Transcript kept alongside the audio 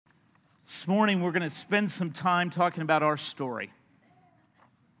This morning we're going to spend some time talking about our story.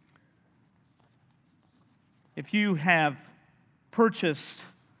 If you have purchased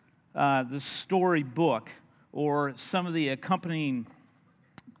the story book or some of the accompanying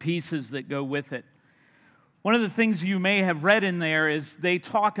pieces that go with it, one of the things you may have read in there is they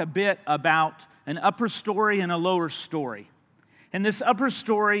talk a bit about an upper story and a lower story. And this upper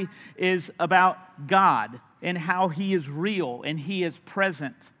story is about God and how He is real and He is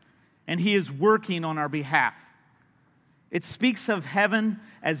present and He is working on our behalf. It speaks of heaven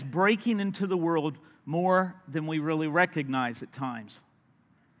as breaking into the world more than we really recognize at times.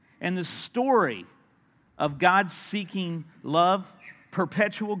 And the story of God seeking love,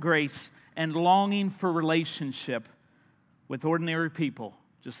 perpetual grace, and longing for relationship with ordinary people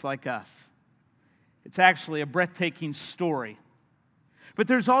just like us. It's actually a breathtaking story. But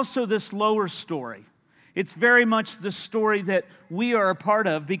there's also this lower story. It's very much the story that we are a part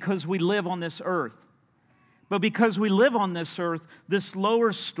of because we live on this earth. But because we live on this earth, this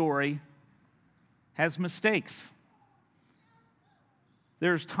lower story has mistakes.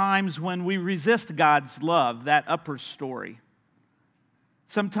 There's times when we resist God's love, that upper story.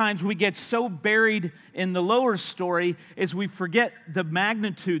 Sometimes we get so buried in the lower story as we forget the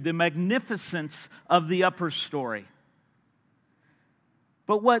magnitude, the magnificence of the upper story.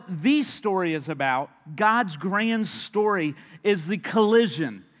 But what the story is about, God's grand story, is the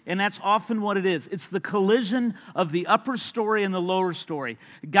collision. And that's often what it is. It's the collision of the upper story and the lower story.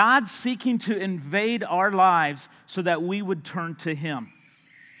 God seeking to invade our lives so that we would turn to Him.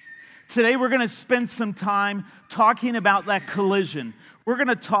 Today we're going to spend some time talking about that collision. We're going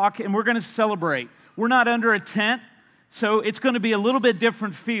to talk and we're going to celebrate. We're not under a tent, so it's going to be a little bit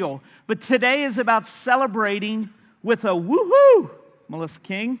different feel. But today is about celebrating with a woohoo, Melissa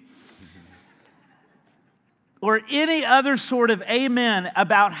King, or any other sort of amen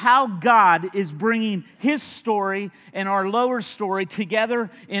about how God is bringing His story and our lower story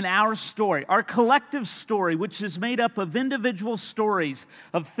together in our story, our collective story, which is made up of individual stories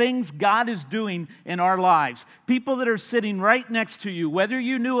of things God is doing in our lives. People that are sitting right next to you, whether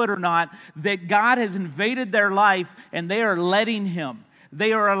you knew it or not, that God has invaded their life and they are letting Him.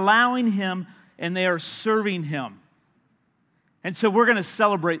 They are allowing Him and they are serving Him. And so we're going to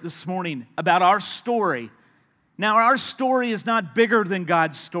celebrate this morning about our story. Now, our story is not bigger than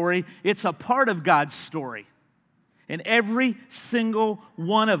God's story. It's a part of God's story. And every single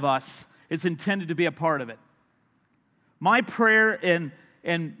one of us is intended to be a part of it. My prayer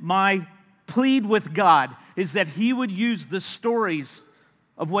and my plead with God is that He would use the stories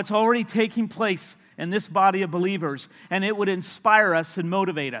of what's already taking place in this body of believers, and it would inspire us and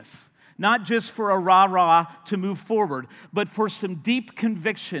motivate us. Not just for a rah-rah to move forward, but for some deep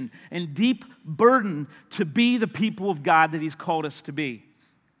conviction and deep burden to be the people of God that He's called us to be.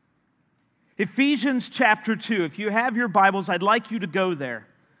 Ephesians chapter 2. If you have your Bibles, I'd like you to go there.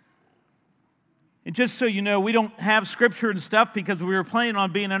 And just so you know, we don't have scripture and stuff because we were planning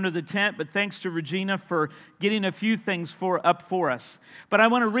on being under the tent, but thanks to Regina for getting a few things up for us. But I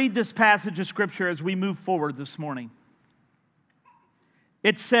want to read this passage of scripture as we move forward this morning.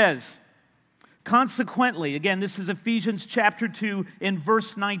 It says, consequently, again, this is Ephesians chapter 2 in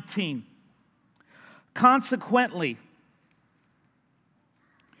verse 19. Consequently,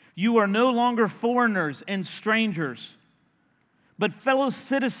 you are no longer foreigners and strangers, but fellow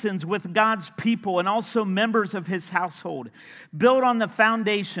citizens with God's people and also members of His household, built on the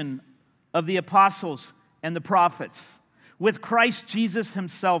foundation of the apostles and the prophets, with Christ Jesus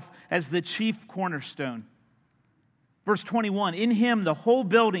Himself as the chief cornerstone. Verse 21, in Him the whole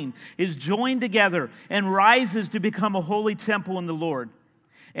building is joined together and rises to become a holy temple in the Lord.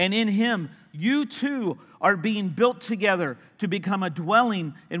 And in Him you too are being built together to become a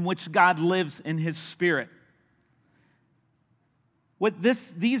dwelling in which God lives in His Spirit. What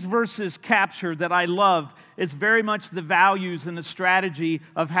these verses capture that I love is very much the values and the strategy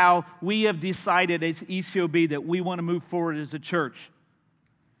of how we have decided as ECOB that we want to move forward as a church.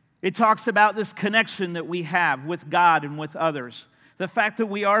 It talks about this connection that we have with God and with others. The fact that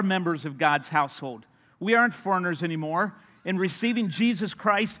we are members of God's household. We aren't foreigners anymore. In receiving Jesus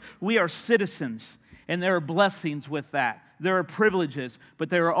Christ, we are citizens. And there are blessings with that. There are privileges, but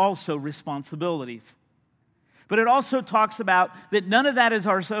there are also responsibilities. But it also talks about that none of that is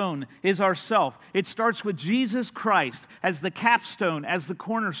our own, is ourself. It starts with Jesus Christ as the capstone, as the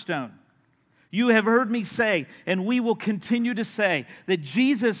cornerstone. You have heard me say, and we will continue to say, that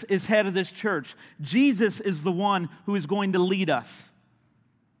Jesus is head of this church. Jesus is the one who is going to lead us.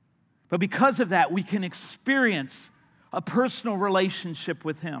 But because of that, we can experience a personal relationship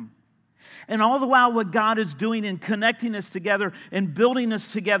with Him. And all the while, what God is doing in connecting us together and building us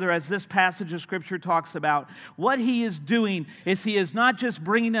together, as this passage of Scripture talks about, what He is doing is He is not just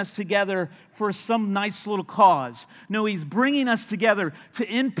bringing us together for some nice little cause. No, He's bringing us together to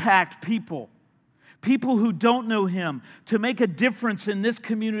impact people who don't know Him, to make a difference in this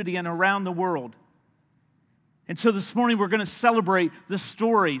community and around the world. And so this morning we're going to celebrate the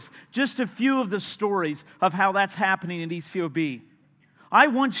stories, just a few of the stories of how that's happening in ECOB. I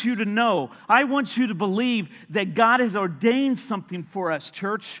want you to know, I want you to believe that God has ordained something for us,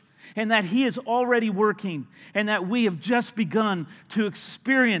 church, and that He is already working, and that we have just begun to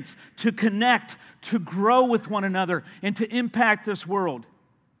experience, to connect, to grow with one another, and to impact this world.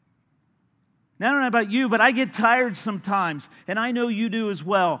 Now, I don't know about you, but I get tired sometimes, and I know you do as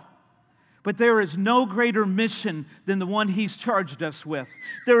well. But there is no greater mission than the one He's charged us with.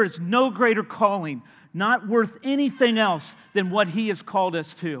 There is no greater calling, not worth anything else than what He has called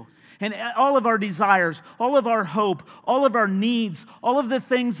us to. And all of our desires, all of our hope, all of our needs, all of the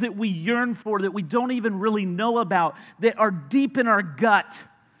things that we yearn for that we don't even really know about, that are deep in our gut,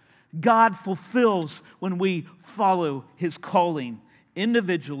 God fulfills when we follow His calling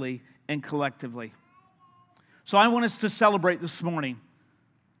individually and collectively. So I want us to celebrate this morning.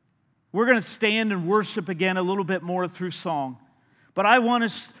 We're going to stand and worship again a little bit more through song. But I want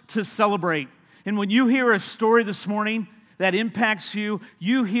us to celebrate. And when you hear a story this morning that impacts you,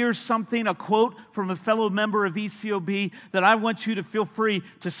 you hear something, a quote from a fellow member of ECOB, that I want you to feel free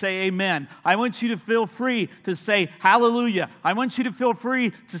to say amen. I want you to feel free to say hallelujah. I want you to feel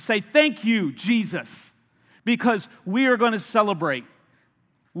free to say thank you, Jesus. Because we are going to celebrate.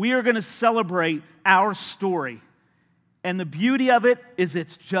 We are going to celebrate our story. And the beauty of it is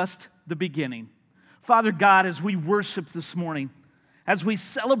it's just the beginning. Father God, as we worship this morning, as we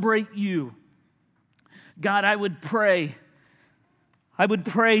celebrate You, God, I would pray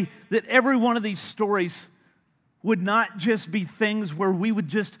that every one of these stories would not just be things where we would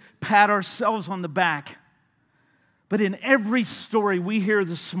just pat ourselves on the back, but in every story we hear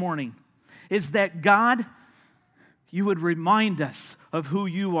this morning is that, God, You would remind us of who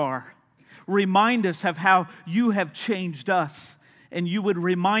You are. Remind us of how You have changed us. And You would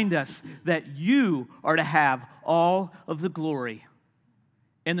remind us that You are to have all of the glory.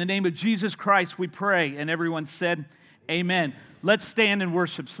 In the name of Jesus Christ we pray. And everyone said, amen. Let's stand and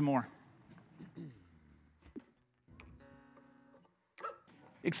worship some more.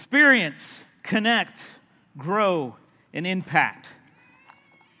 Experience, connect, grow, and impact.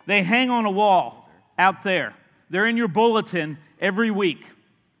 They hang on a wall out there. They're in your bulletin every week.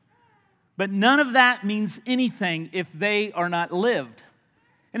 But none of that means anything if they are not lived.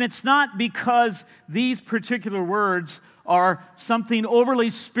 And it's not because these particular words are something overly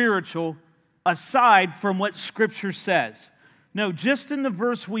spiritual aside from what Scripture says. No, just in the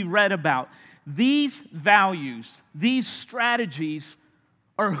verse we read about, these values, these strategies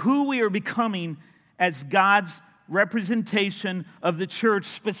are who we are becoming as God's representation of the church,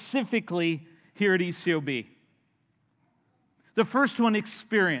 specifically here at ECOB. The first one,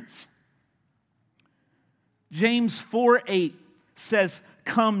 experience. James 4:8 says,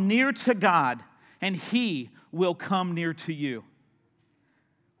 "Come near to God, and He will come near to you."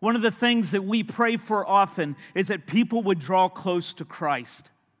 One of the things that we pray for often is that people would draw close to Christ.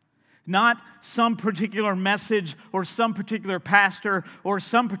 Not some particular message or some particular pastor or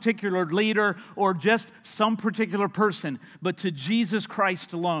some particular leader or just some particular person, but to Jesus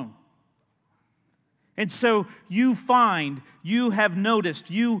Christ alone. And so you find, you have noticed,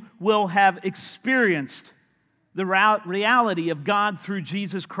 you will have experienced the reality of God through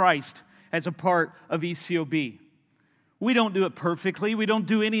Jesus Christ as a part of ECOB. We don't do it perfectly. We don't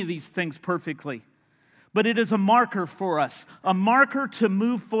do any of these things perfectly. But it is a marker for us, a marker to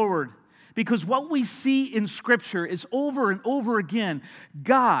move forward. Because what we see in Scripture is over and over again,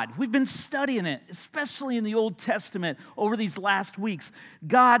 God, we've been studying it, especially in the Old Testament over these last weeks.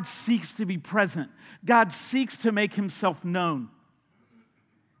 God seeks to be present. God seeks to make Himself known.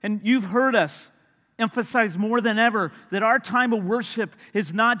 And you've heard us emphasize more than ever that our time of worship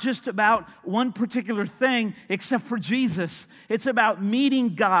is not just about one particular thing except for Jesus. It's about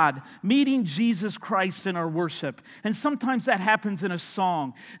meeting God, meeting Jesus Christ in our worship. And sometimes that happens in a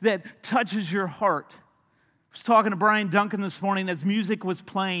song that touches your heart. I was talking to Brian Duncan this morning as music was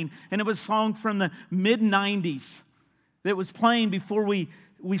playing, and it was a song from the mid-90s that was playing before we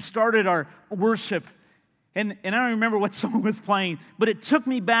started our worship. And I don't remember what song was playing, but it took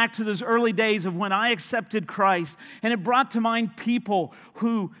me back to those early days of when I accepted Christ, and it brought to mind people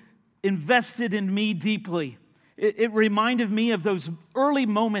who invested in me deeply. It reminded me of those early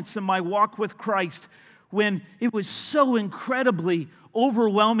moments in my walk with Christ when it was so incredibly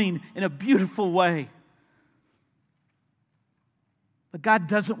overwhelming in a beautiful way. But God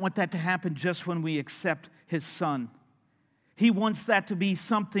doesn't want that to happen just when we accept His Son. He wants that to be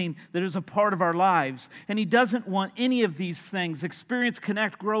something that is a part of our lives. And He doesn't want any of these things, experience,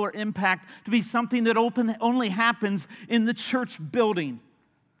 connect, grow, or impact, to be something that only happens in the church building.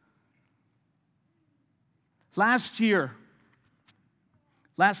 Last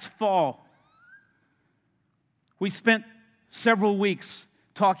fall, we spent several weeks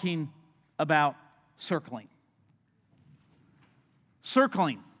talking about circling.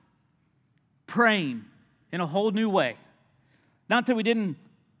 Circling, praying in a whole new way. Not that we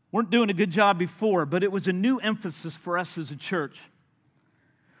weren't doing a good job before, but it was a new emphasis for us as a church.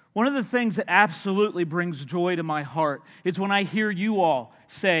 One of the things that absolutely brings joy to my heart is when I hear you all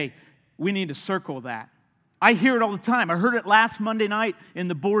say, we need to circle that. I hear it all the time. I heard it last Monday night in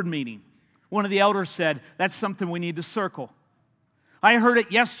the board meeting. One of the elders said, that's something we need to circle. I heard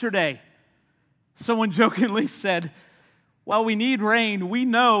it yesterday. Someone jokingly said, while we need rain, we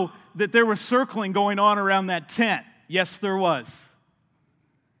know that there was circling going on around that tent. Yes, there was.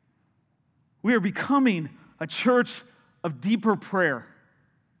 We are becoming a church of deeper prayer.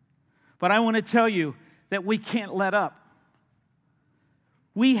 But I want to tell you that we can't let up.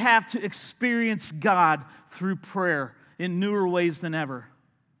 We have to experience God through prayer in newer ways than ever.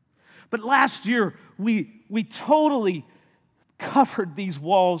 But last year, we totally covered these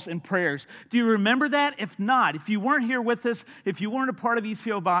walls in prayers. Do you remember that? If not, if you weren't here with us, if you weren't a part of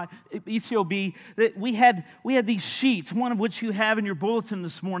ECOB, that we had these sheets, one of which you have in your bulletin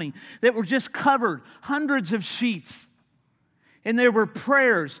this morning, that were just covered, hundreds of sheets. And there were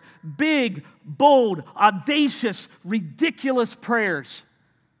prayers, big, bold, audacious, ridiculous prayers.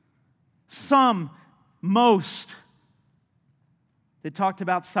 Most, that talked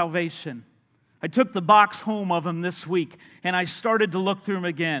about salvation. I took the box home of them this week, and I started to look through them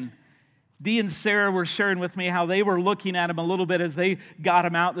again. Dee and Sarah were sharing with me how they were looking at them a little bit as they got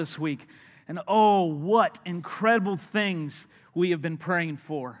them out this week. And oh, what incredible things we have been praying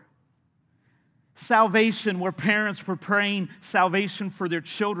for. Salvation, where parents were praying salvation for their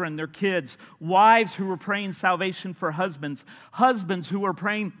children, their kids. Wives who were praying salvation for husbands. Husbands who were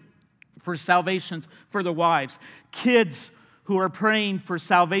praying for salvations for their wives. Kids who are praying for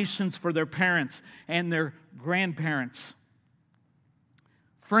salvations for their parents and their grandparents.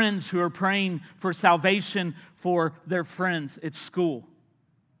 Friends who are praying for salvation for their friends at school.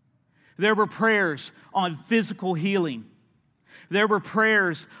 There were prayers on physical healing. There were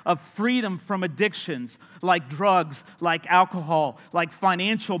prayers of freedom from addictions like drugs, like alcohol, like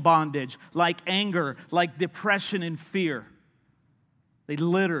financial bondage, like anger, like depression and fear. They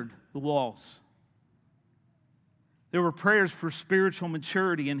littered the walls. There were prayers for spiritual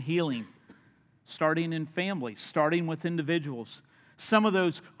maturity and healing, starting in families, starting with individuals. Some of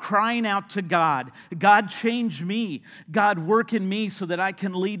those crying out to God, God change me, God work in me so that I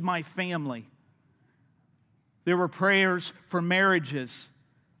can lead my family. There were prayers for marriages.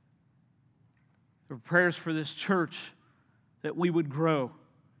 There were prayers for this church that we would grow,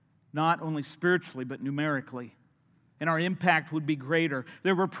 not only spiritually but numerically, and our impact would be greater.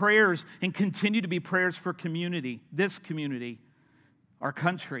 There were prayers and continue to be prayers for community, this community, our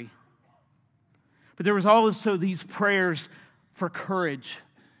country. But there was also these prayers for courage.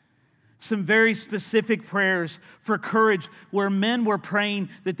 Some very specific prayers for courage where men were praying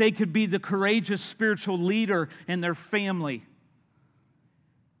that they could be the courageous spiritual leader in their family.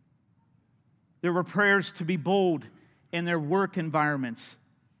 There were prayers to be bold in their work environments,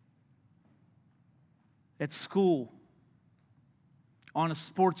 at school, on a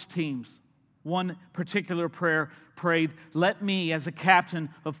sports team. One particular prayer prayed, let me, as a captain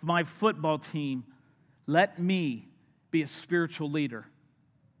of my football team, let me be a spiritual leader.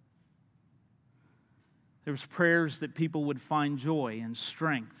 There was prayers that people would find joy and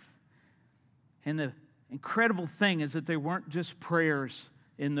strength. And the incredible thing is that they weren't just prayers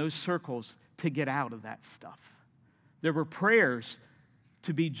in those circles to get out of that stuff. There were prayers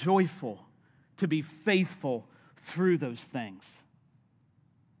to be joyful, to be faithful through those things.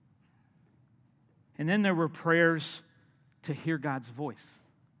 And then there were prayers to hear God's voice.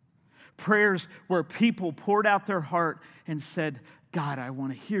 Prayers where people poured out their heart and said, God, I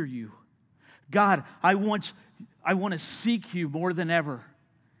want to hear you. God, I want to seek you more than ever.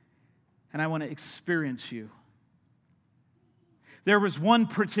 And I want to experience you. There was one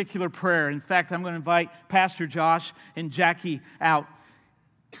particular prayer. In fact, I'm going to invite Pastor Josh and Jackie out.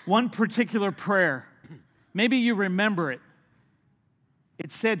 One particular prayer. Maybe you remember it.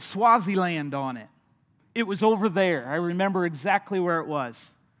 It said Swaziland on it. It was over there. I remember exactly where it was.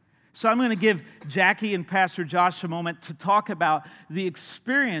 So I'm going to give Jackie and Pastor Josh a moment to talk about the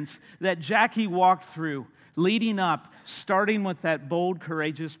experience that Jackie walked through leading up, starting with that bold,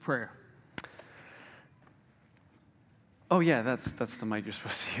 courageous prayer. Oh yeah, that's the mic you're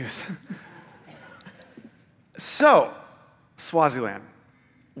supposed to use. So, Swaziland.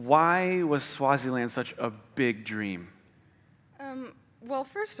 Why was Swaziland such a big dream? Well,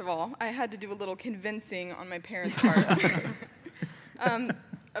 first of all, I had to do a little convincing on my parents' part.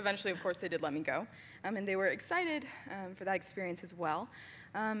 Eventually, of course, they did let me go, and they were excited for that experience as well.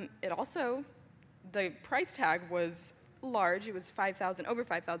 It also, the price tag was large. It was over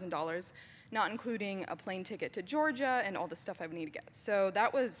 $5,000, not including a plane ticket to Georgia and all the stuff I would need to get. So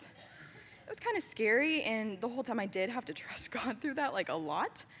it was kind of scary, and the whole time I did have to trust God through that, like a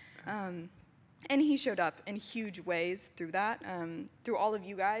lot. And he showed up in huge ways through that. Through all of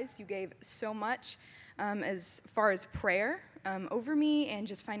you guys, you gave so much as far as prayer over me and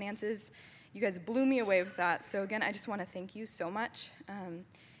just finances. You guys blew me away with that. So again, I just want to thank you so much.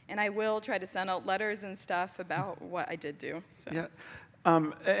 And I will try to send out letters and stuff about what I did do. So. Yeah.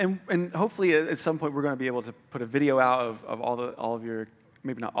 And hopefully at some point we're going to be able to put a video out of all of your,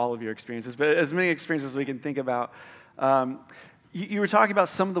 maybe not all of your experiences, but as many experiences as we can think about. You were talking about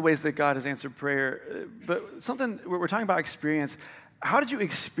some of the ways that God has answered prayer, but we're talking about experience. How did you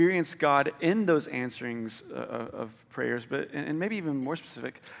experience God in those answerings of prayers? And maybe even more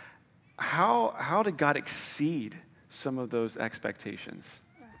specific, how did God exceed some of those expectations?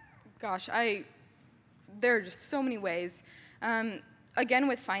 Gosh, there are just so many ways. Again,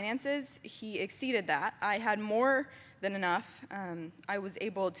 with finances, he exceeded that. I had more than enough. I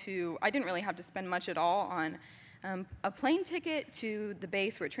didn't really have to spend much at all on a plane ticket to the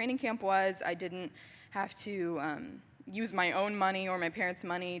base where training camp was. I didn't have to use my own money or my parents'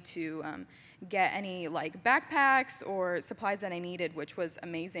 money to get any like backpacks or supplies that I needed, which was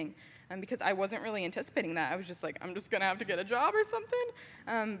amazing because I wasn't really anticipating that. I was just like, I'm just gonna have to get a job or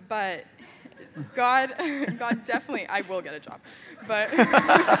something. But God definitely, I will get a job. But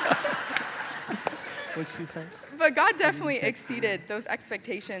What'd she say? But God definitely exceeded those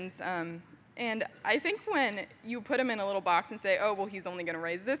expectations. And I think when you put him in a little box and say, oh, well, he's only going to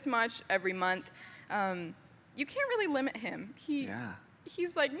raise this much every month, you can't really limit him.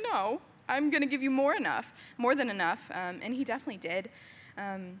 He's like, no, I'm going to give you more than enough. And he definitely did.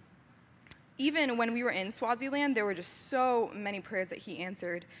 Even when we were in Swaziland, there were just so many prayers that he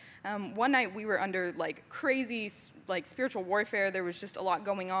answered. One night we were under like crazy like spiritual warfare. There was just a lot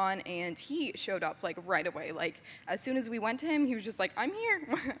going on, and he showed up like right away. Like as soon as we went to him, he was just like, I'm here.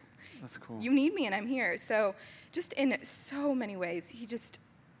 That's cool. You need me, and I'm here. So just in so many ways,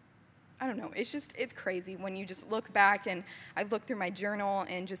 I don't know. It's crazy when you just look back, and I've looked through my journal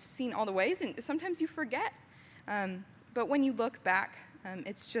and just seen all the ways, and sometimes you forget. But when you look back,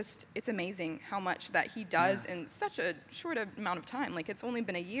 it's amazing how much that he does in such a short amount of time. Like it's only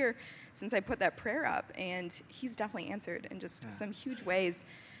been a year since I put that prayer up, and he's definitely answered in just some huge ways.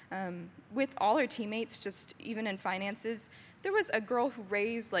 With all our teammates, just even in finances, there was a girl who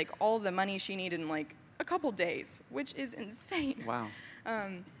raised like all the money she needed in like a couple days, which is insane. Wow.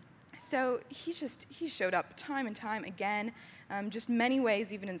 So he showed up time and time again, just many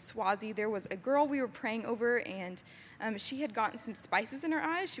ways. Even in Swazi, there was a girl we were praying over, and she had gotten some spices in her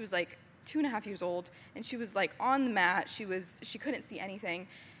eyes. She was like 2.5 years old, and she was like on the mat. She couldn't see anything,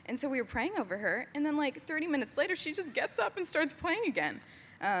 and so we were praying over her. And then like 30 minutes later, she just gets up and starts playing again.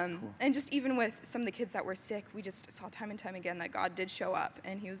 Cool. And just even with some of the kids that were sick, we just saw time and time again that God did show up,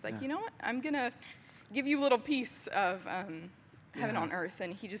 and he was like, you know what? I'm gonna give you a little piece of heaven on earth,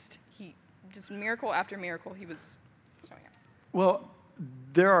 and he just miracle after miracle, he was showing up. Well,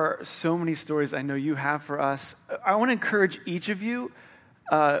 there are so many stories I know you have for us. I want to encourage each of you,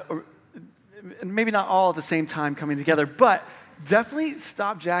 or maybe not all at the same time coming together, but definitely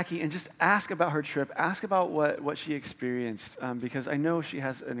stop Jackie and just ask about her trip. Ask about what she experienced, because I know she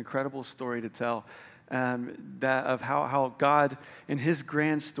has an incredible story to tell, that of how God and his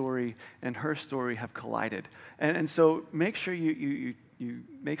grand story and her story have collided. And so make sure you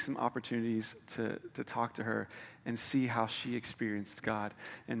make some opportunities to talk to her and see how she experienced God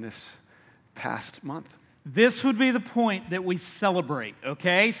in this past month. This would be the point that we celebrate,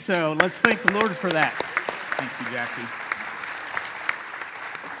 okay? So let's thank the Lord for that. Thank you, Jackie.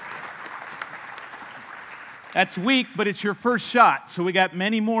 That's weak, but it's your first shot, so we got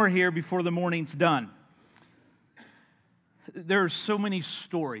many more here before the morning's done. There are so many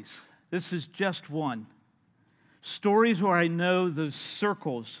stories. This is just one. Stories where I know those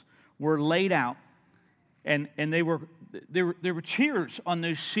circles were laid out, and there were cheers on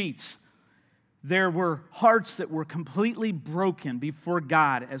those sheets there were hearts that were completely broken before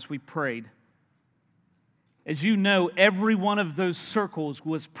God as we prayed. As you know, every one of those circles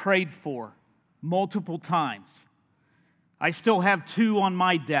was prayed for multiple times. I still have 2 on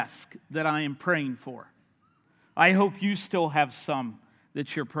my desk that I am praying for. I hope you still have some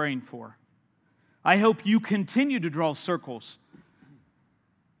that you're praying for. I hope you continue to draw circles.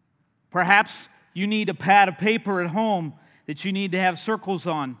 Perhaps you need a pad of paper at home that you need to have circles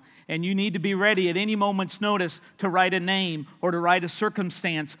on, and you need to be ready at any moment's notice to write a name or to write a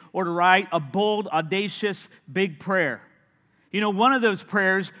circumstance or to write a bold, audacious, big prayer. You know, one of those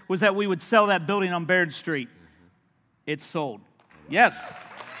prayers was that we would sell that building on Baird Street. It's sold. Yes.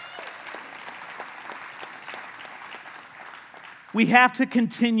 We have to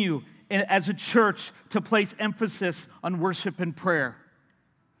continue as a church to place emphasis on worship and prayer.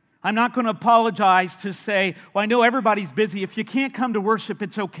 I'm not going to apologize to say, well, I know everybody's busy. If you can't come to worship,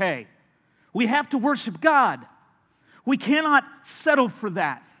 it's okay. We have to worship God. We cannot settle for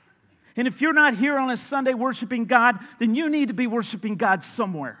that. And if you're not here on a Sunday worshiping God, then you need to be worshiping God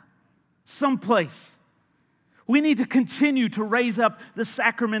somewhere, someplace. We need to continue to raise up the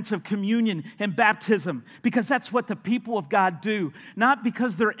sacraments of communion and baptism because that's what the people of God do. Not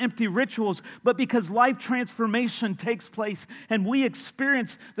because they're empty rituals, but because life transformation takes place and we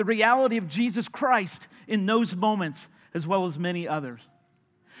experience the reality of Jesus Christ in those moments as well as many others.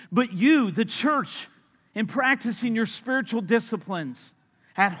 But you, the church, in practicing your spiritual disciplines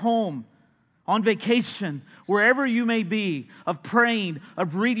at home, on vacation, wherever you may be, of praying,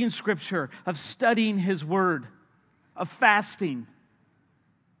 of reading Scripture, of studying His Word, of fasting.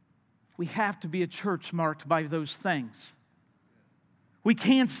 We have to be a church marked by those things. We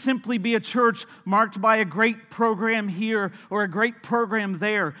can't simply be a church marked by a great program here or a great program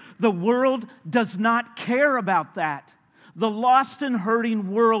there. The world does not care about that. The lost and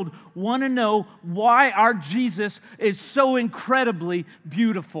hurting world want to know why our Jesus is so incredibly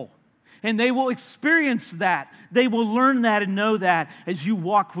beautiful. And they will experience that. They will learn that and know that as you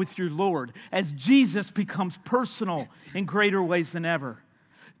walk with your Lord, as Jesus becomes personal in greater ways than ever.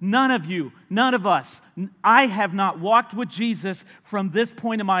 None of you, none of us, I have not walked with Jesus from this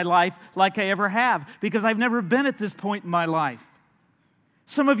point in my life like I ever have, because I've never been at this point in my life.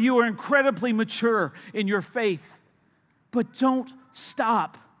 Some of you are incredibly mature in your faith, but don't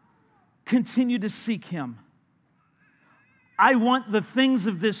stop. Continue to seek Him. I want the things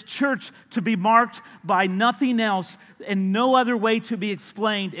of this church to be marked by nothing else and no other way to be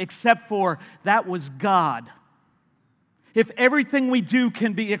explained except for that was God. If everything we do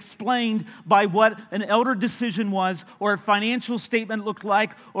can be explained by what an elder decision was or a financial statement looked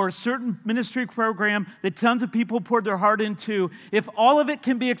like or a certain ministry program that tons of people poured their heart into, if all of it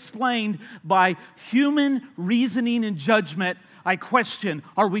can be explained by human reasoning and judgment, I question,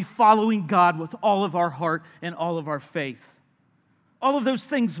 are we following God with all of our heart and all of our faith? All of those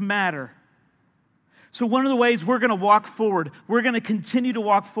things matter. So one of the ways we're going to walk forward, we're going to continue to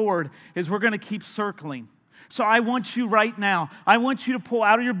walk forward, is we're going to keep circling. So I want you right now, I want you to pull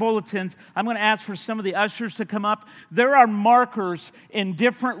out of your bulletins. I'm going to ask for some of the ushers to come up. There are markers in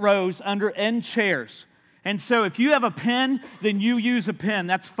different rows under end chairs. And so if you have a pen, then you use a pen.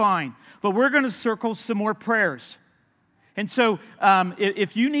 That's fine. But we're going to circle some more prayers. And so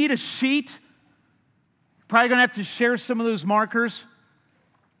if you need a sheet, probably going to have to share some of those markers.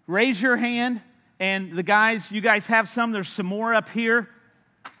 Raise your hand, and you guys have some. There's some more up here.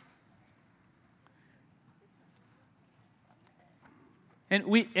 And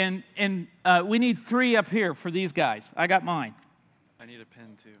we need 3 up here for these guys. I got mine. I need a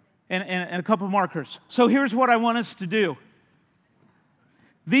pen too. And a couple markers. So here's what I want us to do.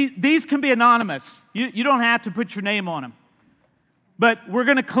 These can be anonymous. You don't have to put your name on them. But we're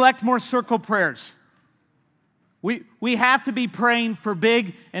going to collect more circle prayers. We have to be praying for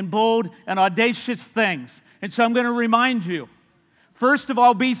big and bold and audacious things. And so I'm going to remind you, first of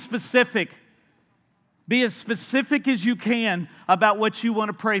all, be specific. Be as specific as you can about what you want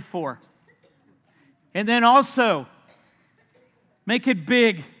to pray for. And then also, make it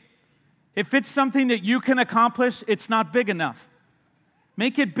big. If it's something that you can accomplish, it's not big enough.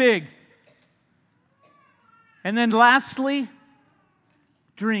 Make it big. And then lastly,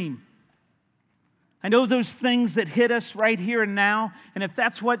 dream. I know those things that hit us right here and now, and if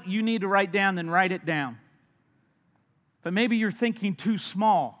that's what you need to write down, then write it down. But maybe you're thinking too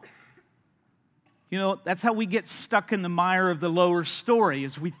small. You know, that's how we get stuck in the mire of the lower story,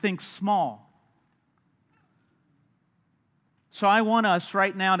 is we think small. So I want us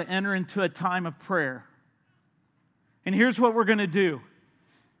right now to enter into a time of prayer. And here's what we're going to do.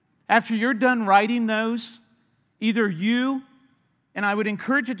 After you're done writing those, either you And I would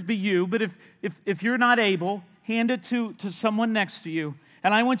encourage it to be you, but if you're not able, hand it to someone next to you.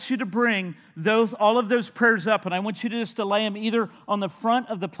 And I want you to bring all of those prayers up, and I want you to just to lay them either on the front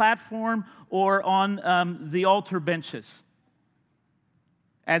of the platform or on the altar benches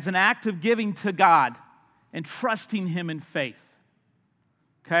as an act of giving to God and trusting Him in faith.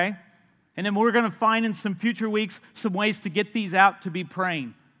 Okay? And then we're going to find in some future weeks some ways to get these out to be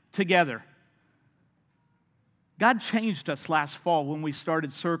praying together. God changed us last fall when we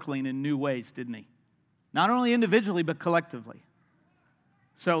started circling in new ways, didn't He? Not only individually, but collectively.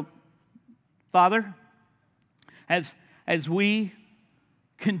 So, Father, as we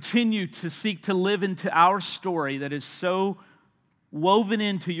continue to seek to live into our story that is so woven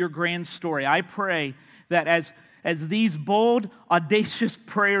into your grand story, I pray that as these bold, audacious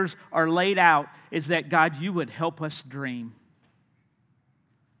prayers are laid out, is that, God, you would help us dream.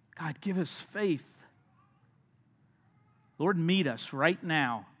 God, give us faith. Lord, meet us right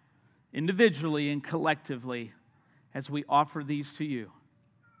now, individually and collectively, as we offer these to you.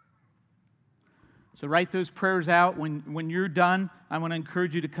 So write those prayers out. When you're done, I want to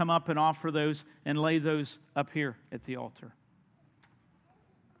encourage you to come up and offer those and lay those up here at the altar.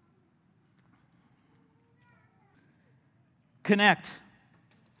 Connect.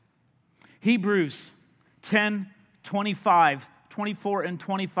 Hebrews 10:24 and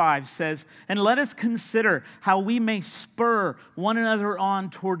 25 says, "And let us consider how we may spur one another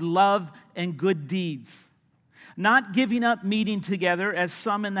on toward love and good deeds, not giving up meeting together as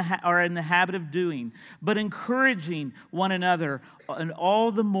some are in the habit of doing, but encouraging one another, and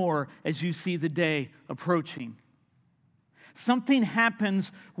all the more as you see the day approaching." Something happens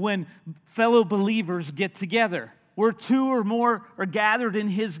when fellow believers get together. Where two or more are gathered in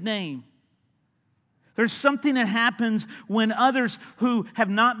His name. There's something that happens when others who have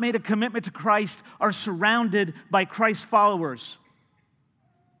not made a commitment to Christ are surrounded by Christ followers.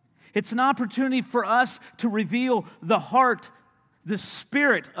 It's an opportunity for us to reveal the heart, the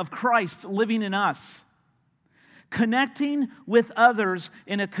Spirit of Christ living in us. Connecting with others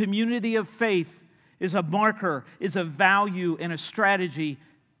in a community of faith is a marker, is a value, and a strategy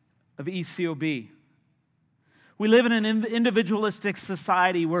of ECOB. We live in an individualistic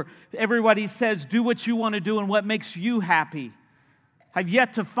society where everybody says, do what you want to do and what makes you happy. I've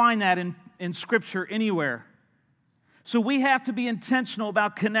yet to find that in Scripture anywhere. So we have to be intentional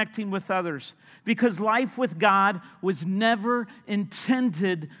about connecting with others, because life with God was never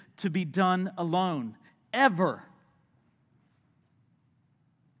intended to be done alone, ever.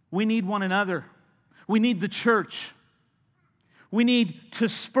 We need one another. We need the church. We need to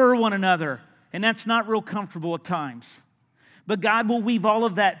spur one another. And that's not real comfortable at times. But God will weave all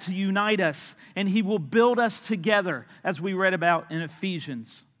of that to unite us, and He will build us together, as we read about in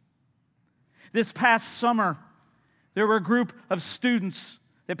Ephesians. This past summer, there were a group of students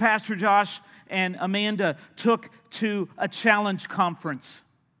that Pastor Josh and Amanda took to a challenge conference.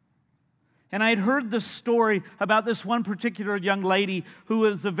 And I had heard the story about this one particular young lady who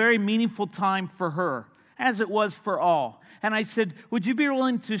was a very meaningful time for her, as it was for all. And I said, would you be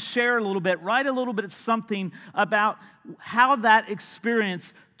willing to share a little bit, write a little bit of something about how that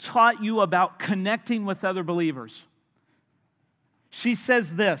experience taught you about connecting with other believers? She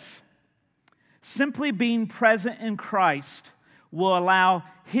says this: simply being present in Christ will allow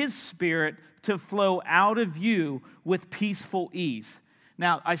His Spirit to flow out of you with peaceful ease.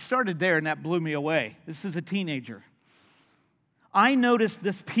 Now, I started there and that blew me away. This is a teenager. I noticed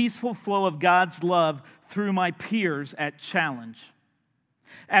this peaceful flow of God's love through my peers at Challenge.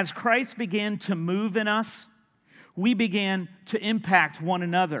 As Christ began to move in us, we began to impact one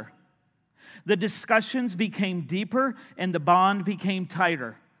another. The discussions became deeper and the bond became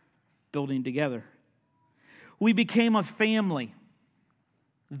tighter, building together. We became a family.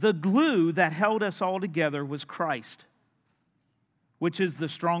 The glue that held us all together was Christ, which is the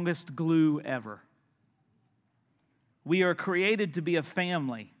strongest glue ever. We are created to be a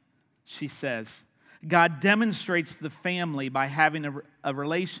family, she says. God demonstrates the family by having a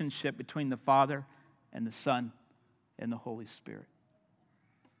relationship between the Father and the Son and the Holy Spirit.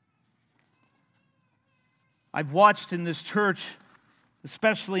 I've watched in this church,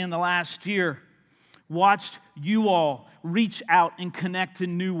 especially in the last year, watched you all reach out and connect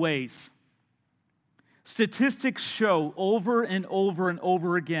in new ways. Statistics show over and over and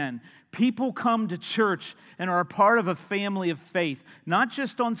over again, people come to church and are a part of a family of faith, not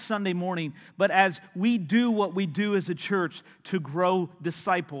just on Sunday morning, but as we do what we do as a church to grow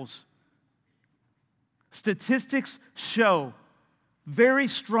disciples. Statistics show very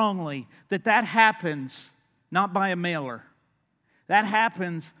strongly that happens not by a mailer. That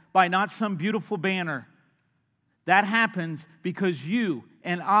happens by not some beautiful banner. That happens because you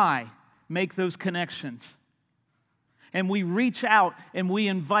and I make those connections. And we reach out and we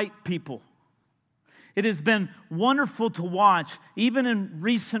invite people. It has been wonderful to watch, even in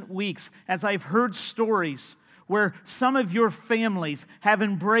recent weeks, as I've heard stories where some of your families have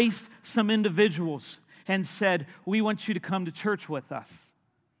embraced some individuals and said, we want you to come to church with us.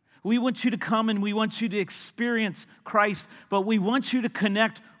 We want you to come and we want you to experience Christ, but we want you to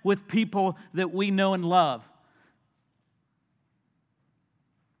connect with people that we know and love.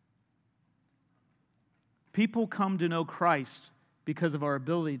 People come to know Christ because of our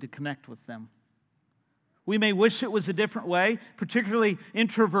ability to connect with them. We may wish it was a different way, particularly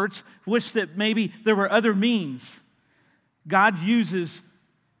introverts wish that maybe there were other means. God uses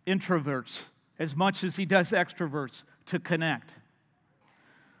introverts as much as He does extroverts to connect.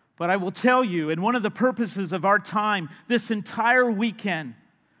 But I will tell you, and one of the purposes of our time this entire weekend,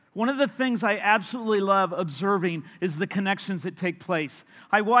 one of the things I absolutely love observing is the connections that take place.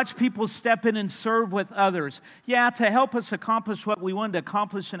 I watch people step in and serve with others. Yeah, to help us accomplish what we wanted to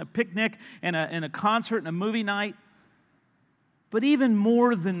accomplish in a picnic, in a concert, in a movie night. But even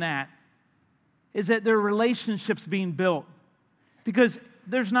more than that is that there are relationships being built. Because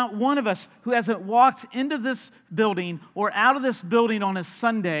there's not one of us who hasn't walked into this building or out of this building on a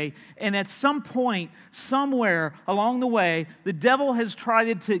Sunday, and at some point, somewhere along the way, the devil has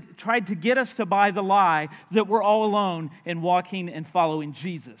tried to get us to buy the lie that we're all alone in walking and following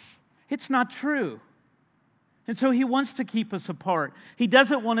Jesus. It's not true. And so he wants to keep us apart. He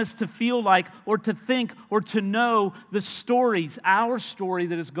doesn't want us to feel like or to think or to know the stories, our story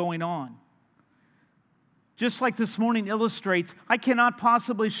that is going on. Just like this morning illustrates, I cannot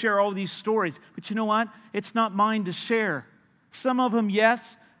possibly share all these stories. But you know what? It's not mine to share. Some of them,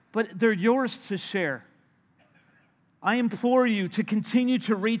 yes, but they're yours to share. I implore you to continue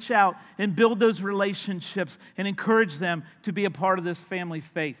to reach out and build those relationships and encourage them to be a part of this family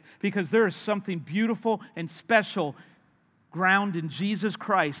faith, because there is something beautiful and special grounded in Jesus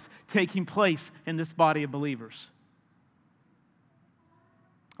Christ taking place in this body of believers.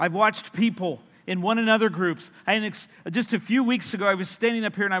 I've watched people in one another groups. Just a few weeks ago, I was standing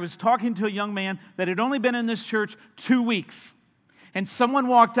up here and I was talking to a young man that had only been in this church 2 weeks. And someone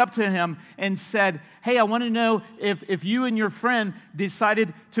walked up to him and said, hey, I want to know if you and your friend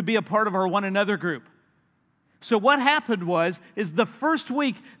decided to be a part of our one another group. So what happened is the first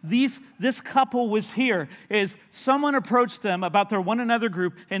week this couple was here, is someone approached them about their one another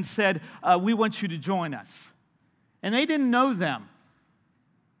group and said, we want you to join us. And they didn't know them.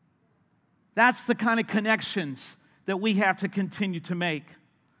 That's the kind of connections that we have to continue to make.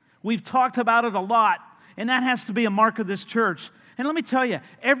 We've talked about it a lot, and that has to be a mark of this church. And let me tell you,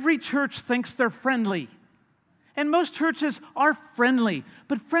 every church thinks they're friendly. And most churches are friendly,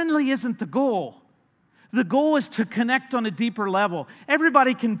 but friendly isn't the goal. The goal is to connect on a deeper level.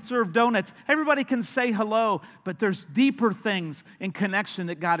 Everybody can serve donuts. Everybody can say hello, but there's deeper things in connection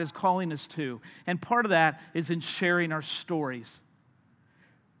that God is calling us to. And part of that is in sharing our stories.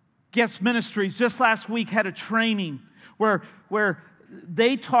 Guest Ministries just last week had a training where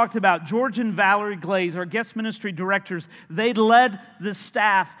they talked about George and Valerie Glaze, our guest ministry directors. They led the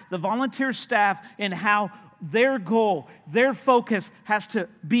staff, the volunteer staff, in how their goal, their focus has to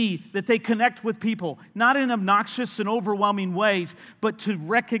be that they connect with people, not in obnoxious and overwhelming ways, but to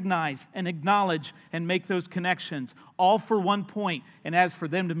recognize and acknowledge and make those connections, all for one point, and as for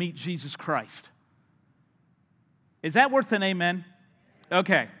them to meet Jesus Christ. Is that worth an amen?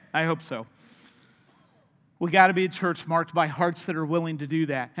 Okay. I hope so. We got to be a church marked by hearts that are willing to do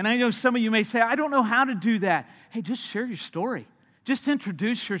that. And I know some of you may say, I don't know how to do that. Hey, just share your story. Just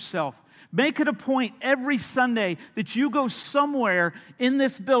introduce yourself. Make it a point every Sunday that you go somewhere in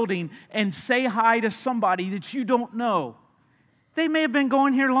this building and say hi to somebody that you don't know. They may have been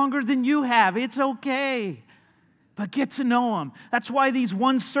going here longer than you have. It's okay. But get to know them. That's why these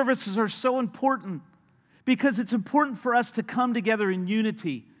one services are so important, because it's important for us to come together in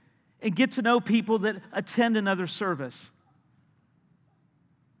unity and get to know people that attend another service.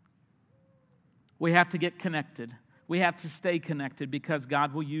 We have to get connected. We have to stay connected, because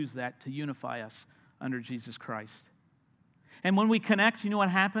God will use that to unify us under Jesus Christ. And when we connect, you know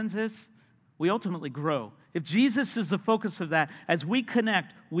what happens is we ultimately grow. If Jesus is the focus of that, as we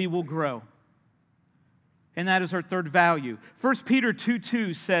connect, we will grow. And that is our third value. 1 Peter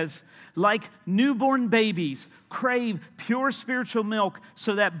 2:2 says, like newborn babies, crave pure spiritual milk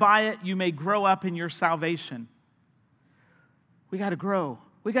so that by it you may grow up in your salvation. We got to grow.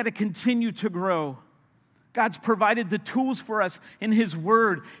 We got to continue to grow. God's provided the tools for us in His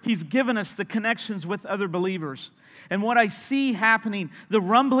Word. He's given us the connections with other believers. And what I see happening, the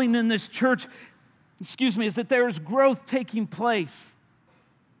rumbling in this church, is that there is growth taking place.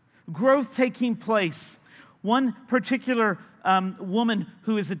 Growth taking place. One particular woman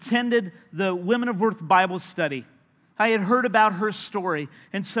who has attended the Women of Worth Bible study, I had heard about her story,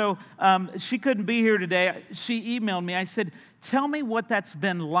 and so she couldn't be here today. She emailed me. I said, tell me what that's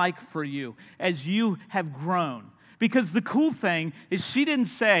been like for you as you have grown. Because the cool thing is she didn't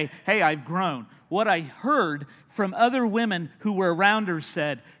say, hey, I've grown. What I heard from other women who were around her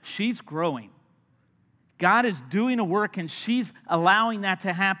said, she's growing. God is doing a work, and she's allowing that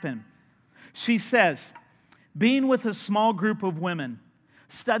to happen. She says, being with a small group of women,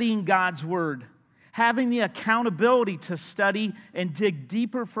 studying God's Word, having the accountability to study and dig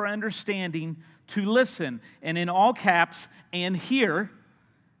deeper for understanding, to listen, and in all caps, and hear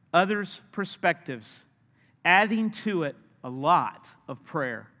others' perspectives, adding to it a lot of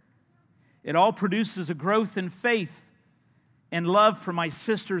prayer. It all produces a growth in faith and love for my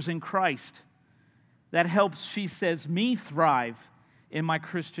sisters in Christ that helps, she says, me thrive in my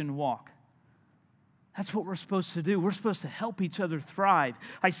Christian walk. That's what we're supposed to do. We're supposed to help each other thrive.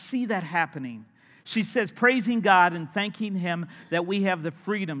 I see that happening. She says, praising God and thanking Him that we have the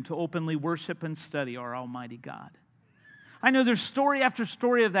freedom to openly worship and study our Almighty God. I know there's story after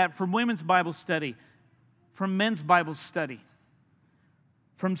story of that from women's Bible study, from men's Bible study,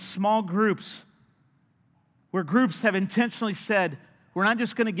 from small groups, where groups have intentionally said, we're not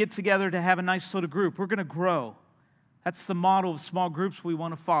just going to get together to have a nice little group. We're going to grow. That's the model of small groups we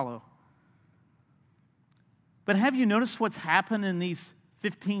want to follow. But have you noticed what's happened in these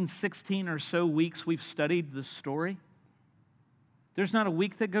 15, 16 or so weeks we've studied the story? There's not a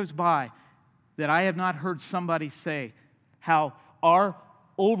week that goes by that I have not heard somebody say how our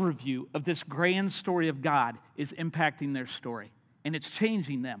overview of this grand story of God is impacting their story. And it's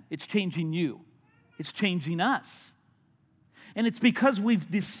changing them. It's changing you. It's changing us. And it's because we've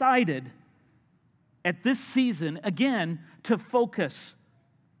decided at this season, again, to focus.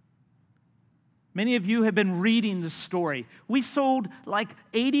 Many of you have been reading the story. We sold like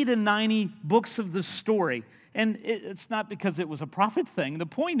 80 to 90 books of the story. And it's not because it was a profit thing. The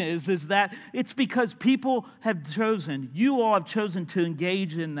point is that it's because people have chosen, you all have chosen to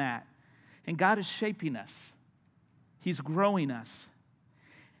engage in that. And God is shaping us. He's growing us.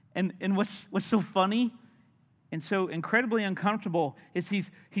 And what's so funny and so incredibly uncomfortable is he's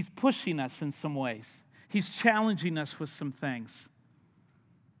pushing us in some ways. He's challenging us with some things.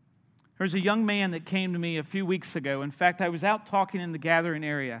 There's a young man that came to me a few weeks ago. In fact, I was out talking in the gathering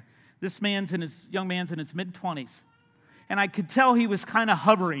area. This young man's in his mid-20s. And I could tell he was kind of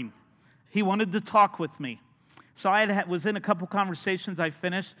hovering. He wanted to talk with me. So I was in a couple conversations. I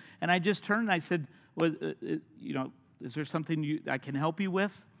finished, and I just turned and I said, well, is there something I can help you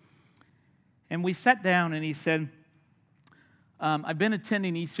with? And we sat down, and he said, I've been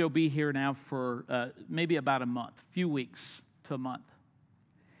attending ECOB here now for maybe about a few weeks to a month.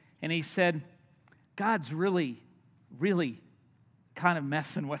 And he said, God's really, really kind of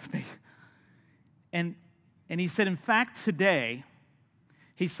messing with me. And he said, in fact, today,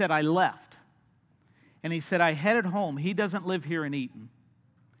 he said, I left. And he said, I headed home. He doesn't live here in Eaton.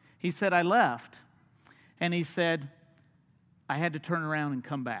 He said, I left. And he said, I had to turn around and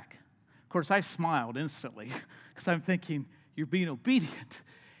come back. Of course, I smiled instantly because I'm thinking, you're being obedient.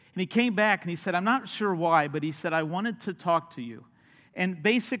 And he came back and he said, I'm not sure why, but he said, I wanted to talk to you. And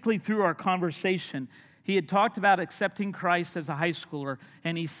basically through our conversation, he had talked about accepting Christ as a high schooler,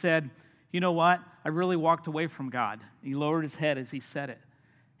 and he said, you know what? I really walked away from God. He lowered his head as he said it.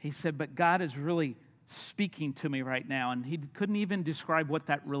 He said, but God is really speaking to me right now, and he couldn't even describe what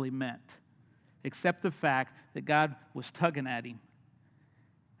that really meant, except the fact that God was tugging at him.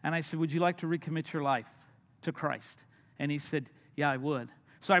 And I said, would you like to recommit your life to Christ? And he said, yeah, I would.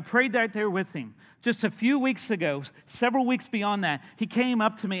 So I prayed right there with him. Just a few weeks ago, several weeks beyond that, he came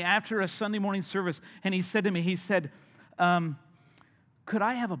up to me after a Sunday morning service, and he said to me, could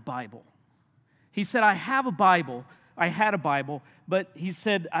I have a Bible? He said, I have a Bible. I had a Bible, but he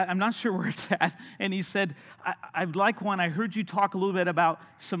said, I'm not sure where it's at. And he said, I'd like one. I heard you talk a little bit about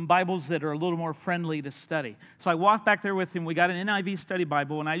some Bibles that are a little more friendly to study. So I walked back there with him. We got an NIV study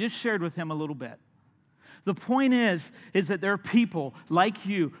Bible, and I just shared with him a little bit. The point is that there are people like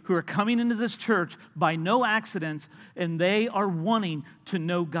you who are coming into this church by no accidents, and they are wanting to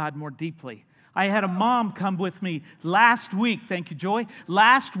know God more deeply. I had a mom come with me last week. Thank you, Joy.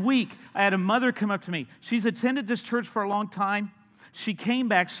 Last week, I had a mother come up to me. She's attended this church for a long time. She came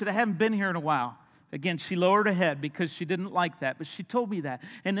back. She said, I haven't been here in a while. Again, she lowered her head because she didn't like that, but she told me that.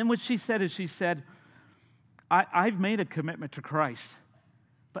 And then what she said is, I've made a commitment to Christ,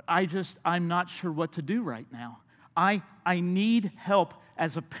 but I'm not sure what to do right now. I need help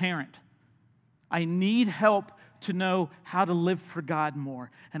as a parent. I need help to know how to live for God more,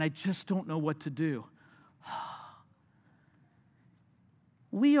 and I just don't know what to do.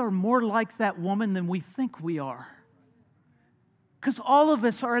 We are more like that woman than we think we are. Because all of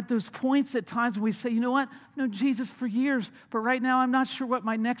us are at those points at times when we say, you know what, I've known Jesus for years, but right now I'm not sure what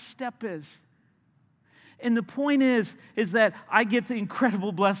my next step is. And the point is that I get the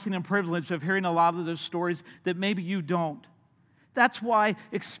incredible blessing and privilege of hearing a lot of those stories that maybe you don't. That's why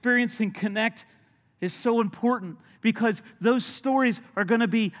experiencing Connect is so important, because those stories are going to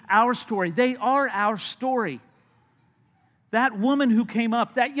be our story. They are our story. That woman who came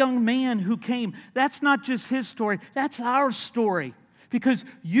up, that young man who came, that's not just his story, that's our story. Because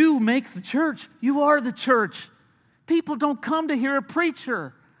you make the church. You are the church. People don't come to hear a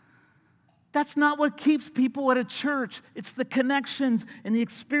preacher. That's not what keeps people at a church. It's the connections and the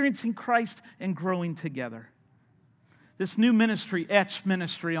experiencing Christ and growing together. This new ministry, Etch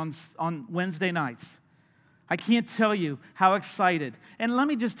Ministry, on Wednesday nights. I can't tell you how excited. And let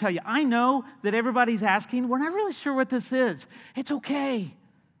me just tell you, I know that everybody's asking, we're not really sure what this is. It's okay.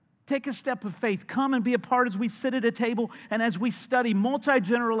 Take a step of faith. Come and be a part as we sit at a table and as we study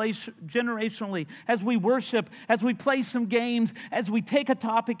multi-generationally, as we worship, as we play some games, as we take a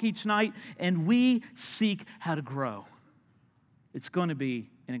topic each night, and we seek how to grow. It's going to be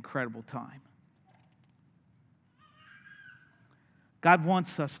an incredible time. God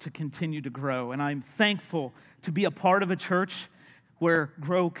wants us to continue to grow, and I'm thankful to be a part of a church where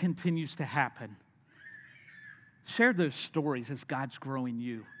growth continues to happen. Share those stories as God's growing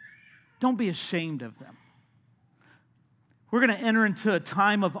you. Don't be ashamed of them. We're going to enter into a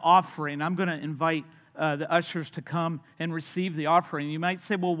time of offering. I'm going to invite the ushers to come and receive the offering. You might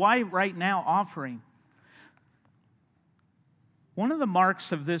say, well, why right now offering? One of the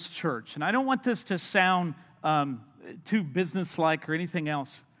marks of this church, and I don't want this to sound too businesslike or anything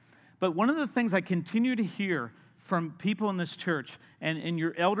else, but one of the things I continue to hear from people in this church, and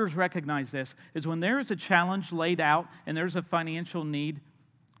your elders recognize this, is when there is a challenge laid out and there's a financial need,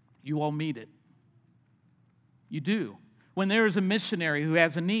 you all meet it. You do. When there is a missionary who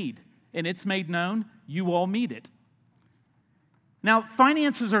has a need and it's made known, you all meet it. Now,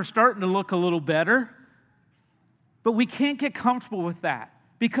 finances are starting to look a little better, but we can't get comfortable with that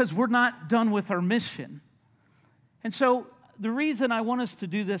because we're not done with our mission. And so the reason I want us to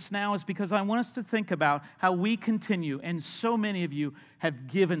do this now is because I want us to think about how we continue, and so many of you have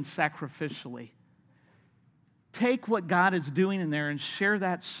given sacrificially. Take what God is doing in there and share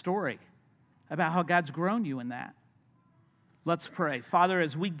that story about how God's grown you in that. Let's pray. Father,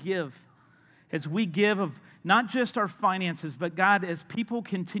 as we give of not just our finances, but God, as people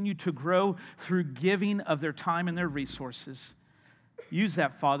continue to grow through giving of their time and their resources, use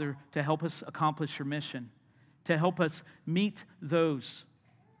that, Father, to help us accomplish your mission, to help us meet those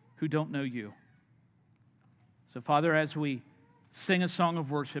who don't know you. So, Father, as we sing a song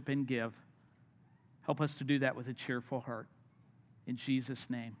of worship and give, help us to do that with a cheerful heart. In Jesus'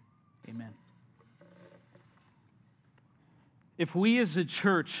 name, amen. If we as a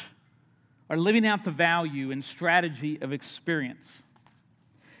church are living out the value and strategy of experience,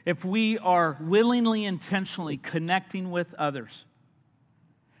 if we are willingly, intentionally connecting with others,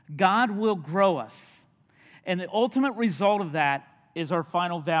 God will grow us. And the ultimate result of that is our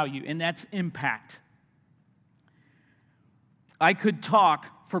final value, and that's impact. I could talk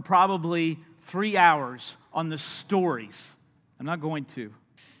for probably 3 hours on the stories. I'm not going to.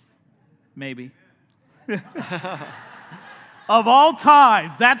 Maybe. Of all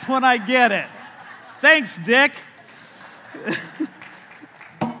times, that's when I get it. Thanks, Dick.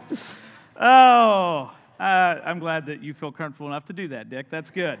 I'm glad that you feel comfortable enough to do that, Dick.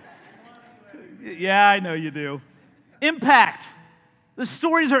 That's good. Yeah, I know you do. Impact. The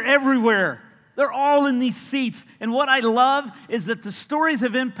stories are everywhere. They're all in these seats. And what I love is that the stories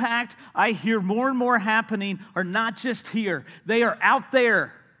of impact I hear more and more happening are not just here. They are out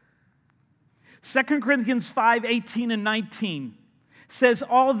there. 2 Corinthians 5:18 and 19 says,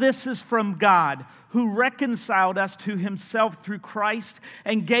 all this is from God, who reconciled us to himself through Christ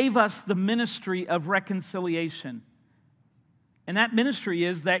and gave us the ministry of reconciliation. And that ministry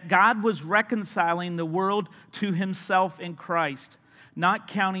is that God was reconciling the world to himself in Christ, not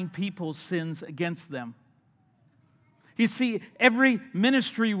counting people's sins against them. You see, every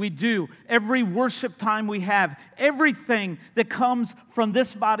ministry we do, every worship time we have, everything that comes from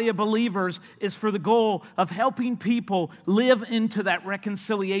this body of believers is for the goal of helping people live into that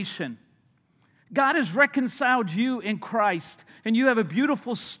reconciliation. God has reconciled you in Christ, and you have a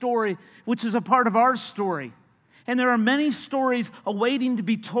beautiful story, which is a part of our story. And there are many stories awaiting to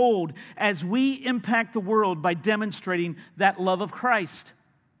be told as we impact the world by demonstrating that love of Christ.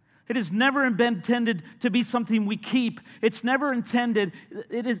 It has never been intended to be something we keep. It's never intended,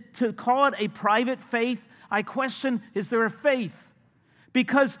 it is to call it a private faith. I question, is there a faith?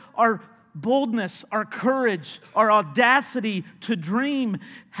 Because our boldness, our courage, our audacity to dream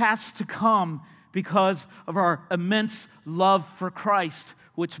has to come because of our immense love for Christ,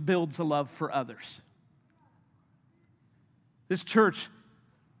 which builds a love for others. This church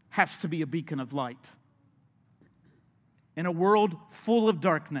has to be a beacon of light in a world full of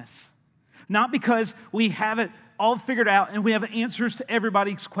darkness. Not because we have it all figured out and we have answers to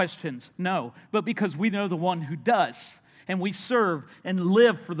everybody's questions. No, but because we know the one who does. And we serve and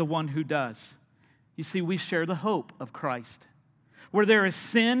live for the one who does. You see, we share the hope of Christ. Where there is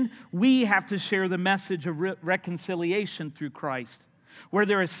sin, we have to share the message of reconciliation through Christ. Where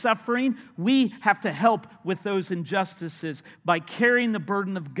there is suffering, we have to help with those injustices by carrying the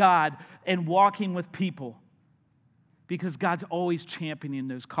burden of God and walking with people. Because God's always championing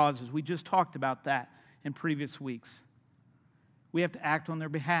those causes. We just talked about that in previous weeks. We have to act on their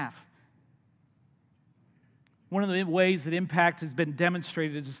behalf. One of the ways that impact has been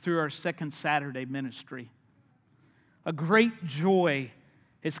demonstrated is through our Second Saturday ministry. A great joy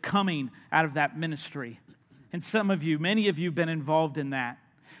is coming out of that ministry. And many of you have been involved in that.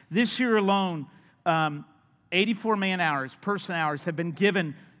 This year alone, 84 person hours have been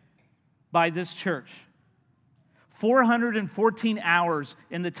given by this church. 414 hours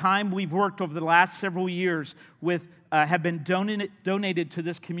in the time we've worked over the last several years have been donated to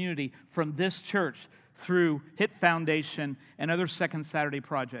this community from this church through HIT Foundation and other Second Saturday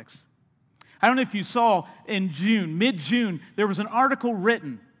projects. I don't know if you saw in mid-June, there was an article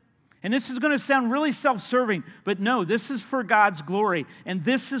written. And this is going to sound really self-serving, but no, this is for God's glory. And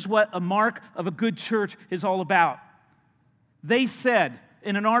this is what a mark of a good church is all about. They said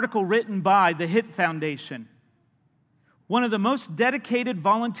in an article written by the HIT Foundation, one of the most dedicated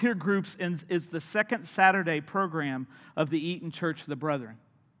volunteer groups is the Second Saturday program of the Eaton Church of the Brethren.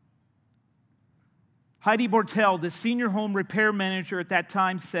 Heidi Bortel, the senior home repair manager at that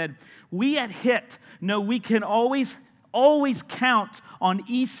time, said, "We at HIT know we can always count on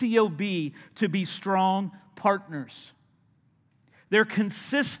ECOB to be strong partners. Their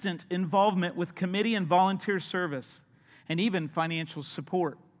consistent involvement with committee and volunteer service, and even financial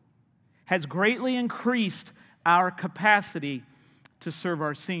support, has greatly increased our capacity to serve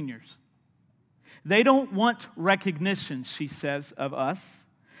our seniors. They don't want recognition," she says, "of us,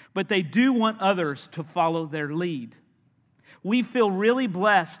 but they do want others to follow their lead. We feel really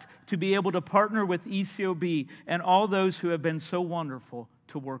blessed to be able to partner with ECOB and all those who have been so wonderful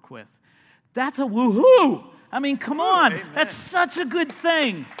to work with." That's a woohoo! I mean, come on. Amen. That's such a good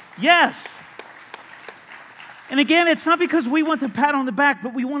thing. Yes. And again, it's not because we want the pat on the back,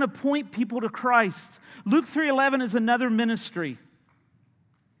 but we want to point people to Christ. Luke 3:11 is another ministry.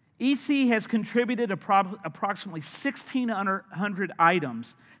 EC has contributed approximately 1,600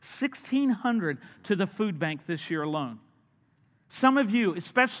 items, 1,600 to the food bank this year alone. Some of you,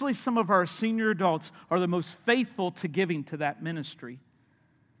 especially some of our senior adults, are the most faithful to giving to that ministry.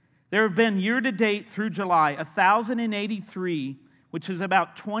 There have been year-to-date through July, 1,083, which is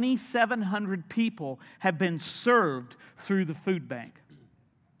about 2,700 people, have been served through the food bank.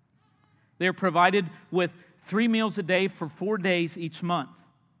 They are provided with 3 meals a day for 4 days each month.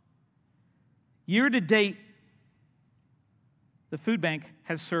 Year-to-date, the food bank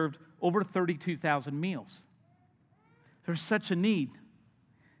has served over 32,000 meals. There's such a need.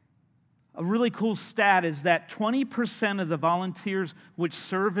 A really cool stat is that 20% of the volunteers which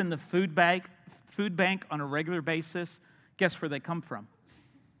serve in the food bank on a regular basis, guess where they come from?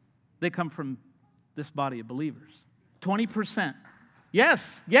 They come from this body of believers. 20%.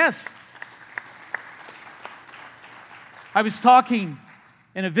 Yes. I was talking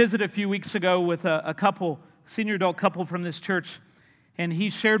in a visit a few weeks ago with a couple, senior adult couple from this church, and he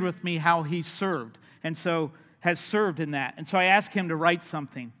shared with me how he served, and so has served in that. And so I asked him to write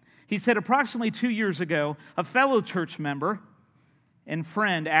something. He said, approximately 2 years ago, a fellow church member and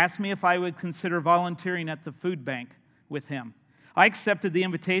friend asked me if I would consider volunteering at the food bank with him. I accepted the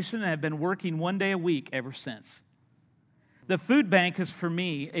invitation and have been working 1 day a week ever since. The food bank is for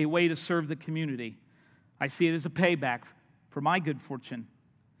me a way to serve the community. I see it as a payback for my good fortune.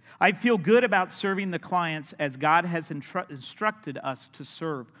 I feel good about serving the clients as God has instructed us to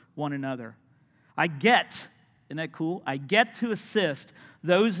serve one another. Isn't that cool? I get to assist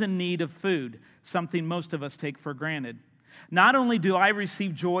those in need of food, something most of us take for granted. Not only do I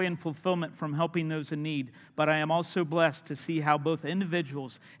receive joy and fulfillment from helping those in need, but I am also blessed to see how both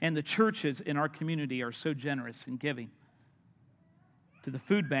individuals and the churches in our community are so generous in giving to the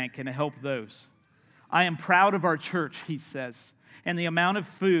food bank and to help those. I am proud of our church, he says. and the amount of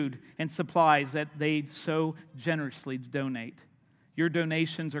food and supplies that they so generously donate. Your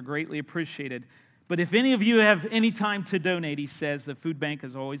donations are greatly appreciated. But if any of you have any time to donate, he says, the food bank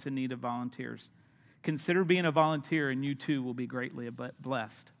is always in need of volunteers. Consider being a volunteer, and you too will be greatly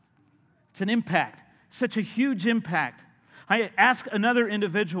blessed. It's an impact, such a huge impact. I ask another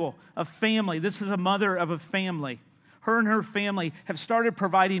individual, a family. This is a mother of a family. Her and her family have started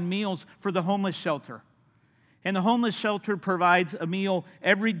providing meals for the homeless shelter. And the homeless shelter provides a meal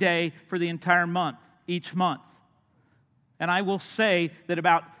every day for the entire month, each month. And I will say that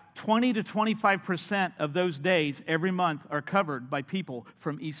about 20 to 25% of those days every month are covered by people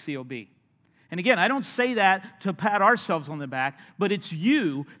from ECOB. And again, I don't say that to pat ourselves on the back, but it's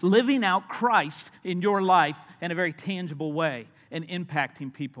you living out Christ in your life in a very tangible way and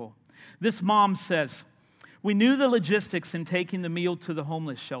impacting people. This mom says, we knew the logistics in taking the meal to the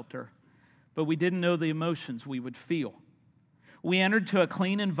homeless shelter, but we didn't know the emotions we would feel. We entered to a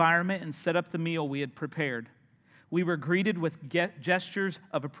clean environment and set up the meal we had prepared. We were greeted with gestures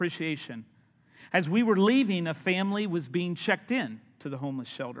of appreciation. As we were leaving, a family was being checked in to the homeless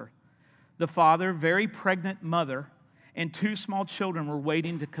shelter. The father, very pregnant mother, and 2 small children were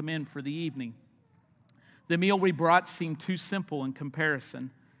waiting to come in for the evening. The meal we brought seemed too simple in comparison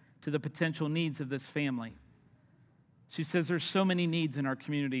to the potential needs of this family. She says there's so many needs in our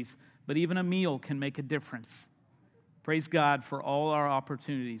communities, but even a meal can make a difference. Praise God for all our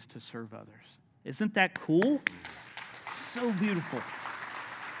opportunities to serve others. Isn't that cool? So beautiful.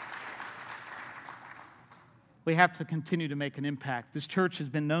 We have to continue to make an impact. This church has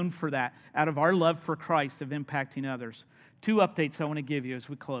been known for that, out of our love for Christ of impacting others. 2 updates I want to give you as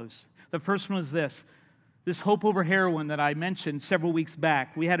we close. The first one is this Hope Over Heroin that I mentioned several weeks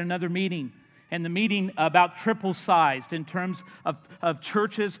back. We had another meeting, and the meeting about triple-sized in terms of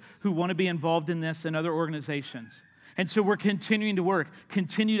churches who want to be involved in this and other organizations. And so we're continuing to work,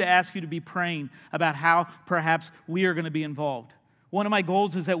 continue to ask you to be praying about how perhaps we are going to be involved. One of my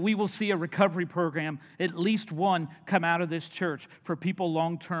goals is that we will see a recovery program, at least one, come out of this church for people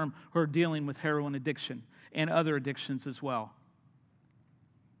long-term who are dealing with heroin addiction and other addictions as well.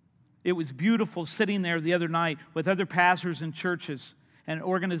 It was beautiful sitting there the other night with other pastors and churches and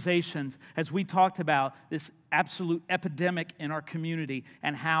organizations as we talked about this absolute epidemic in our community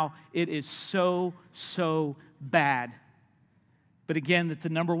and how it is so, so bad. But again, that the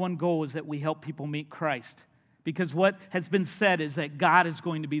number one goal is that we help people meet Christ. Because what has been said is that God is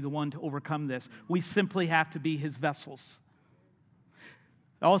going to be the one to overcome this. We simply have to be His vessels.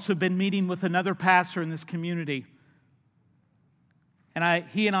 I've also been meeting with another pastor in this community. And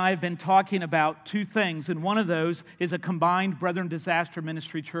he and I have been talking about 2 things. And one of those is a combined Brethren Disaster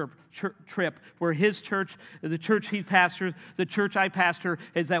Ministry trip where his church, the church he pastors, the church I pastor,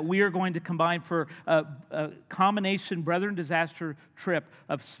 is that we are going to combine for a combination Brethren Disaster trip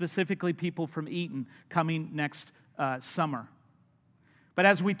of specifically people from Eaton coming next summer. But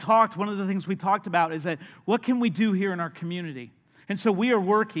as we talked, one of the things we talked about is that what can we do here in our community? And so we are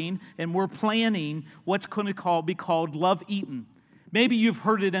working and we're planning what's going to be called Love Eaton. Maybe you've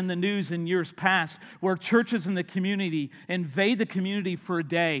heard it in the news in years past where churches in the community invade the community for a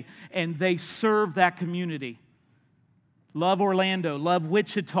day and they serve that community. Love Orlando, love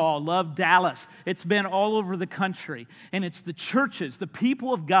Wichita, love Dallas. It's been all over the country. And it's the churches, the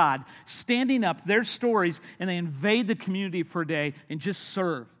people of God, standing up their stories and they invade the community for a day and just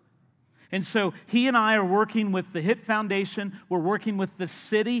serve. And so he and I are working with the HIT Foundation, we're working with the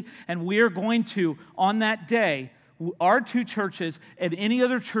city, and we are going to, on that day, our 2 churches and any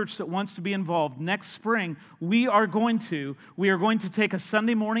other church that wants to be involved next spring, we are going to take a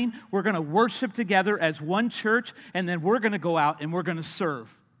Sunday morning, we're going to worship together as one church, and then we're going to go out and we're going to serve.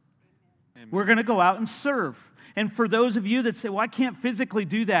 Amen. We're going to go out and serve. And for those of you that say, well, I can't physically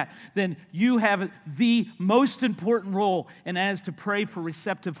do that, then you have the most important role, and that is to pray for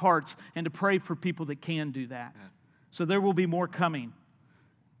receptive hearts and to pray for people that can do that. Yeah. So there will be more coming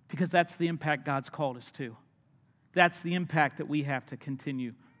because that's the impact God's called us to. That's the impact that we have to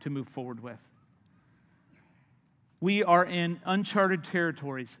continue to move forward with. We are in uncharted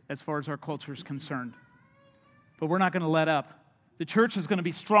territories as far as our culture is concerned. But we're not going to let up. The church is going to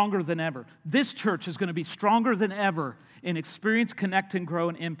be stronger than ever. This church is going to be stronger than ever in experience, connect, and grow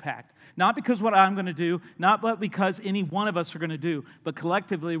and impact. Not because what I'm going to do, not but because any one of us are going to do, but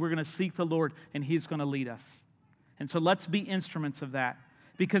collectively we're going to seek the Lord and He's going to lead us. And so let's be instruments of that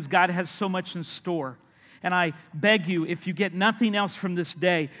because God has so much in store. And I beg you, if you get nothing else from this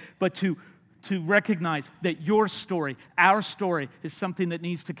day, but to recognize that your story, our story, is something that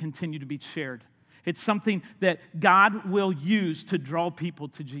needs to continue to be shared. It's something that God will use to draw people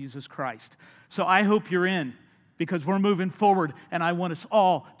to Jesus Christ. So I hope you're in, because we're moving forward, and I want us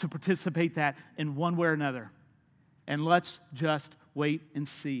all to participate that in one way or another. And let's just wait and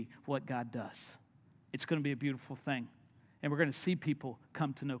see what God does. It's going to be a beautiful thing, and we're going to see people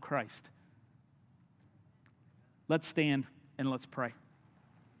come to know Christ. Let's stand and let's pray.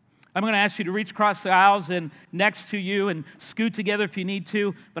 I'm going to ask you to reach across the aisles and next to you and scoot together if you need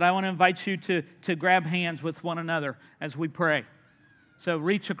to, but I want to invite you to grab hands with one another as we pray. So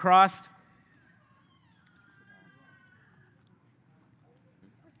reach across.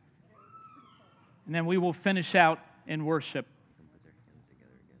 And then we will finish out in worship.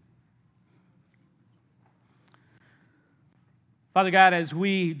 Father God, as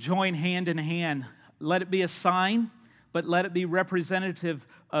we join hand in hand, let it be a sign, but let it be representative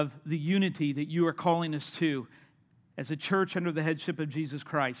of the unity that you are calling us to as a church under the headship of Jesus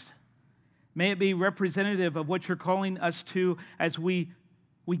Christ. May it be representative of what you're calling us to as we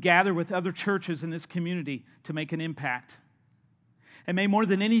gather with other churches in this community to make an impact. And may more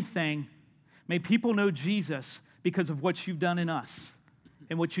than anything, may people know Jesus because of what you've done in us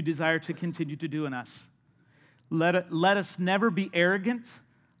and what you desire to continue to do in us. Let us never be arrogant.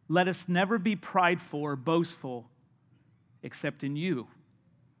 Let us never be prideful or boastful except in you.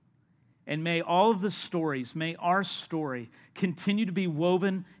 And may all of the stories, may our story continue to be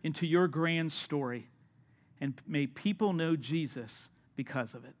woven into your grand story. And may people know Jesus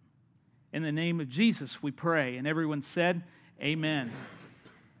because of it. In the name of Jesus, we pray. And everyone said, amen.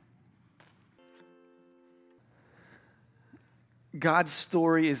 God's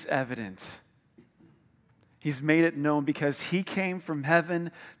story is evident. He's made it known because he came from heaven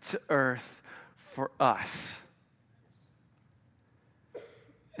to earth for us.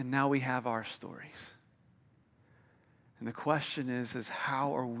 And now we have our stories. And the question is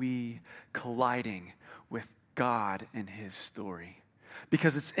how are we colliding with God and his story?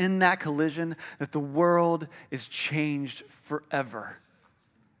 Because it's in that collision that the world is changed forever.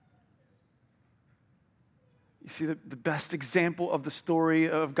 You see, the best example of the story,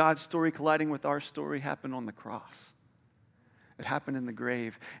 of God's story colliding with our story, happened on the cross. It happened in the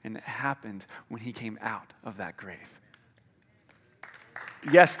grave, and it happened when he came out of that grave.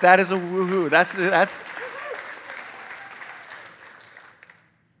 Yes, that is a woohoo. That's.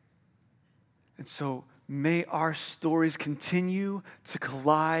 And so may our stories continue to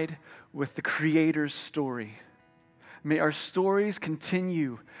collide with the Creator's story. May our stories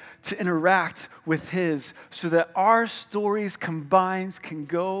continue to interact with his so that our stories combined can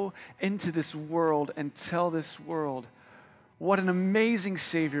go into this world and tell this world what an amazing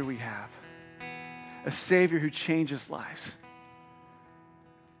Savior we have. A Savior who changes lives.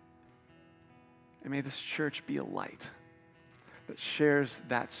 And may this church be a light that shares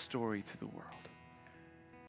that story to the world.